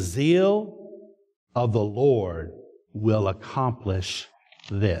says, the zeal of the Lord will accomplish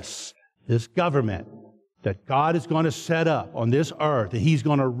this. This government that God is going to set up on this earth, that He's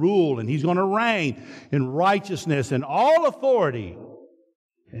going to rule and He's going to reign in righteousness and all authority,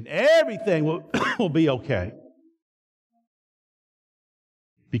 and everything will be okay.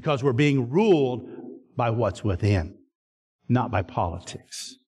 Because we're being ruled by what's within, not by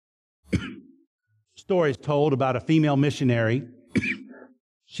politics. Stories told about a female missionary.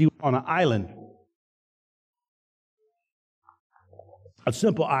 She was on an island, a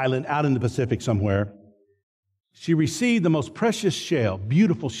simple island out in the Pacific somewhere. She received the most precious shell,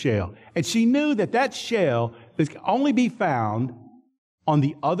 beautiful shell, and she knew that shell could only be found on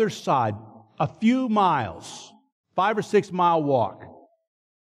the other side, a few miles, 5 or 6 mile walk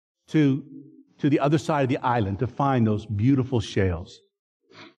to the other side of the island to find those beautiful shells.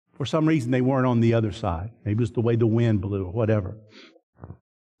 For some reason, they weren't on the other side. Maybe it was the way the wind blew or whatever.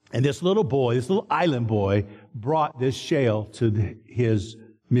 And this little island boy, brought this shell to his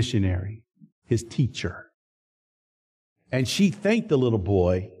missionary, his teacher. And she thanked the little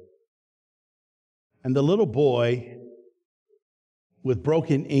boy. And the little boy, with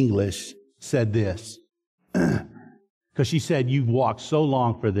broken English, said this. Because she said, you've walked so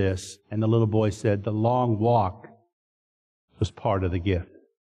long for this. And the little boy said, the long walk was part of the gift.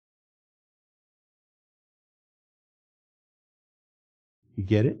 You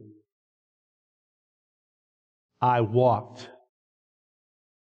get it? I walked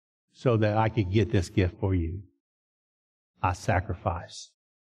so that I could get this gift for you. I sacrificed.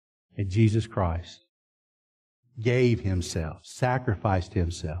 And Jesus Christ gave Himself, sacrificed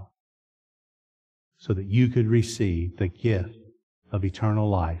Himself, so that you could receive the gift of eternal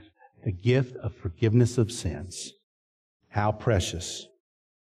life, the gift of forgiveness of sins. How precious.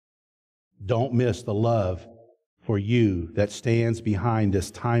 Don't miss the love for you that stands behind this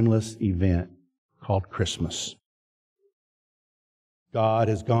timeless event called Christmas. God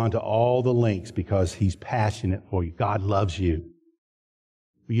has gone to all the lengths because He's passionate for you. God loves you.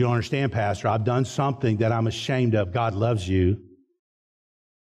 You don't understand, Pastor. I've done something that I'm ashamed of. God loves you.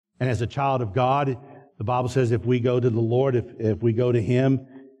 And as a child of God, the Bible says if we go to the Lord, if we go to Him,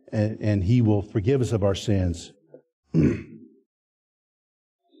 and He will forgive us of our sins. When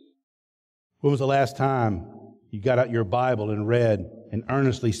was the last time you got out your Bible and read and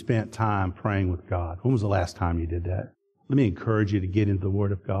earnestly spent time praying with God? When was the last time you did that? Let me encourage you to get into the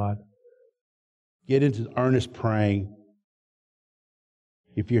Word of God. Get into earnest praying.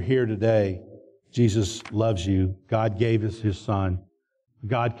 If you're here today, Jesus loves you. God gave us His Son.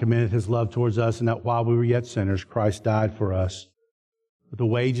 God commended His love towards us, and that while we were yet sinners, Christ died for us. But the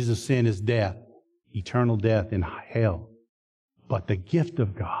wages of sin is death, eternal death in hell. But the gift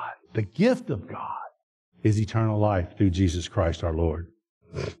of God is eternal life through Jesus Christ our Lord.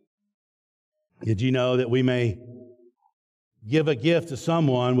 Did you know that we may give a gift to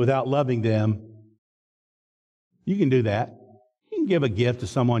someone without loving them? You can do that. You can give a gift to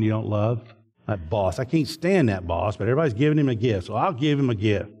someone you don't love. That boss, I can't stand that boss, but everybody's giving him a gift, so I'll give him a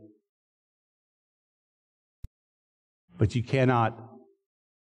gift. But you cannot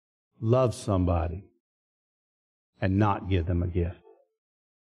love somebody and not give them a gift.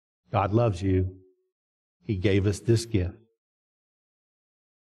 God loves you. He gave us this gift.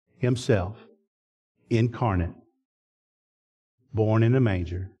 Himself, incarnate, born in a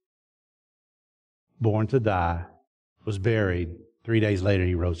manger, born to die, was buried. 3 days later,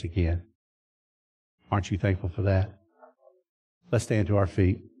 He rose again. Aren't you thankful for that? Let's stand to our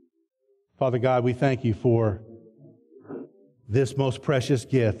feet. Father God, we thank You for this most precious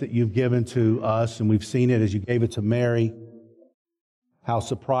gift that You've given to us, and we've seen it as You gave it to Mary, how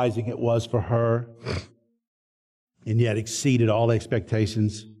surprising it was for her, and yet exceeded all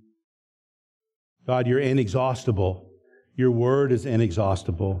expectations. God, You're inexhaustible. Your word is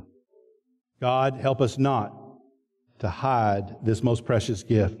inexhaustible. God, help us not to hide this most precious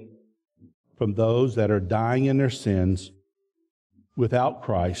gift from those that are dying in their sins without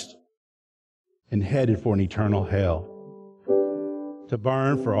Christ and headed for an eternal hell, to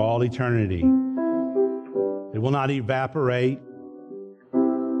burn for all eternity. They will not evaporate.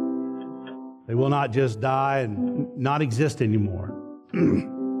 They will not just die and not exist anymore.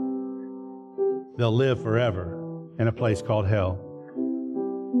 They'll live forever in a place called hell.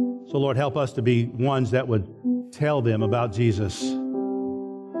 So, Lord, help us to be ones that would tell them about Jesus.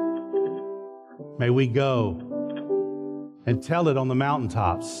 May we go and tell it on the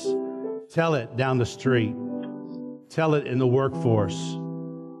mountaintops. Tell it down the street. Tell it in the workforce.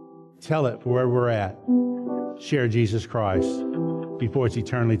 Tell it for where we're at. Share Jesus Christ before it's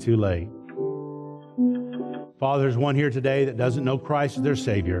eternally too late. Father, there's one here today that doesn't know Christ as their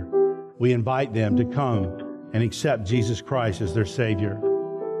Savior. We invite them to come and accept Jesus Christ as their Savior.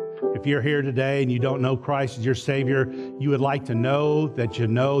 If you're here today and you don't know Christ as your Savior, you would like to know that you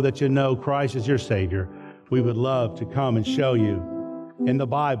know Christ as your Savior, we would love to come and show you in the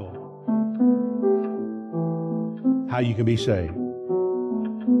Bible how you can be saved.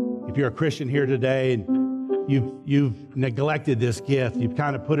 If you're a Christian here today and you've neglected this gift, you've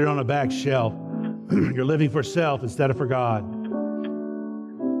kind of put it on a back shelf, you're living for self instead of for God,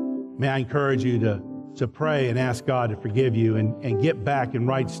 may I encourage you to pray and ask God to forgive you and get back in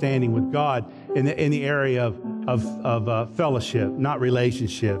right standing with God in the area of fellowship, not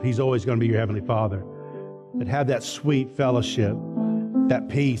relationship. He's always going to be your Heavenly Father. But have that sweet fellowship, that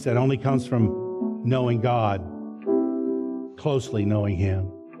peace that only comes from knowing God, closely knowing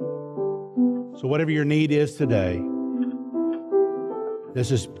Him. So whatever your need is today,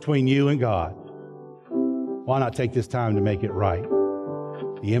 this is between you and God. Why not take this time to make it right?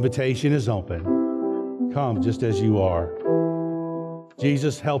 The invitation is open. Come just as you are.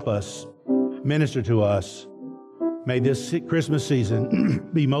 Jesus, help us. Minister to us. May this Christmas season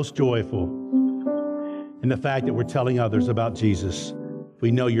be most joyful in the fact that we're telling others about Jesus.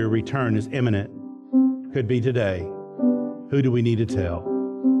 We know your return is imminent. Could be today. Who do we need to tell?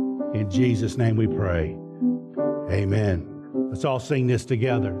 In Jesus' name we pray. Amen. Let's all sing this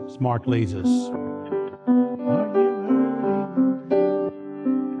together as Mark leads us.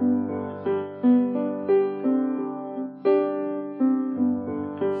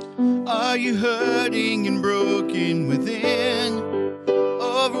 Are you hurting and broken within?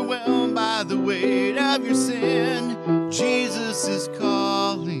 Overwhelmed by the weight of your sin? Jesus is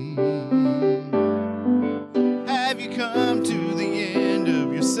calling. Have you come to the end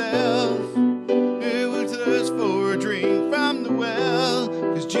of yourself? Who will thirst for a drink from the well?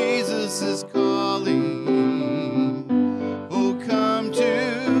 'Cause Jesus is calling. Oh, come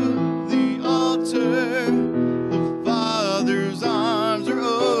to the altar. The Father's arms are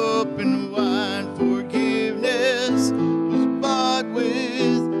open wide. Forgiveness was bought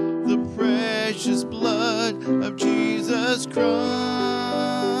with the precious blood of Jesus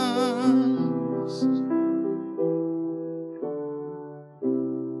Christ.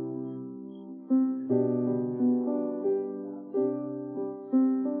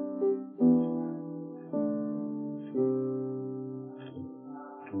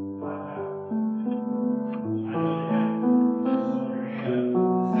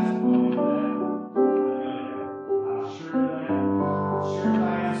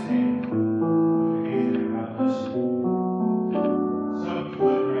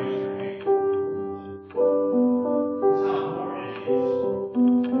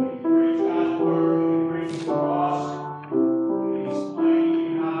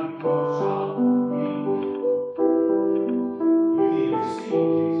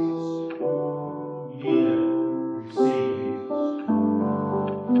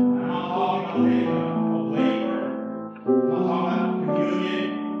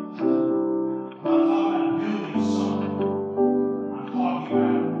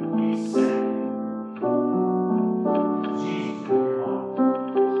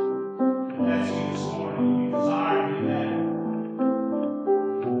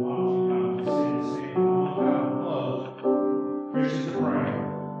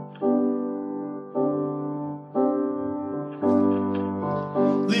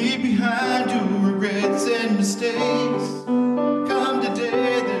 Leave behind your regrets and mistakes. Come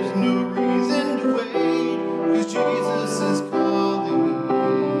today, there's no reason to wait, 'cause Jesus is calling.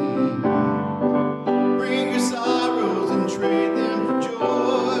 Bring your sorrows and trade them for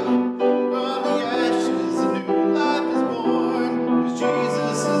joy. From the ashes a new life is born, 'cause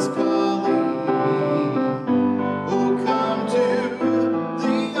Jesus is calling. Oh, come to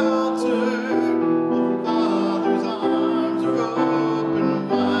the altar. The Father's arms are open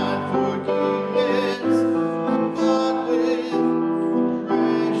wide. Forgiveness bought with the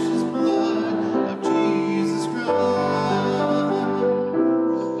precious blood of Jesus Christ.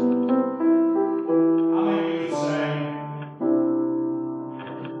 How many of you would say,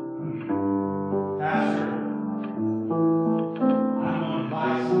 Pastor, I'm going to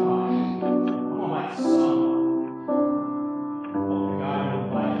invite somebody. I'm going to invite someone. Hopefully God will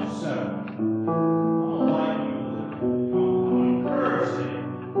invite yourself. I'm going to invite you to come. I'm going to encourage them.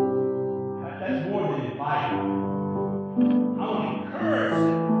 That's more than inviting. I want to encourage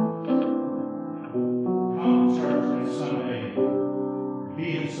them. Come to church next Sunday. Be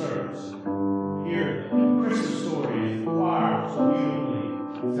in service. Hear the Christmas stories the choir so beautifully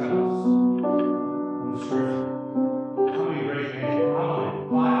tell us from the scripture. How many raise your hand?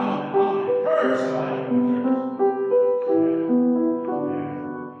 I'm going to encourage somebody to come to church. Yeah.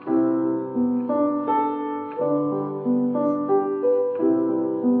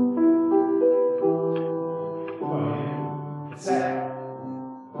 Go ahead. It's sad.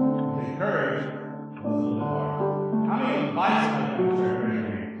 To encourage was a little hard. How many invite somebody to come to church? Raise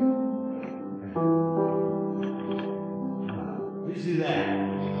your hand. Please do that.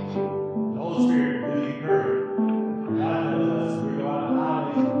 The Holy Spirit will do the encouragement. God tells us we go out to the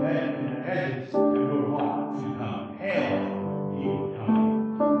highways and beds and the hedges and we're what? To compel people to come in.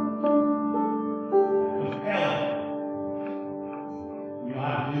 Compel them. You know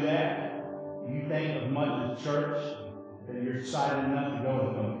how to do that? You think of much as church that you're excited enough to go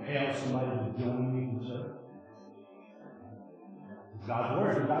and compel somebody to join you in church? God's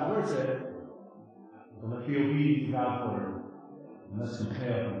word says, so let's be obedient to God's word. And let's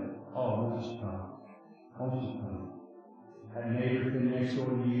compel them. Oh, won't you come? Won't you come? That neighbor's been next door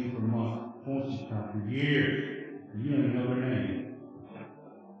to you for months. Won't you come? For years. And you don't even know their name.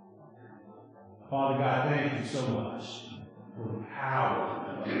 Father God, thank you so much for the power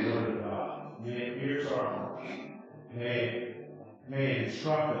of the Word of God. May it pierce our hearts. May it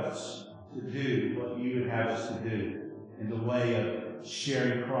instruct us to do what you would have us to do in the way of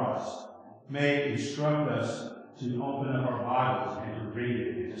sharing Christ. May it instruct us to open up our Bibles and to read it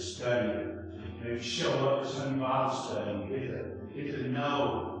and to study it. May we show up for Sunday Bible study and get to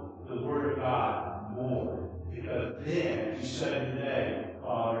know the Word of God more. Because then, as you said today,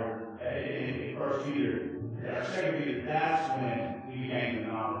 Father, in 1 Peter, 2 Peter, that's when we gain the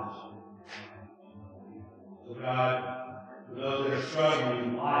knowledge. So God, for those that are struggling in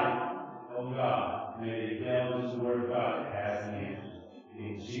life, oh God, may they delve into the Word of God that has the answers.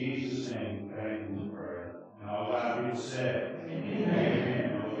 In Jesus' name, we thank you and pray. And all God's people said, Amen.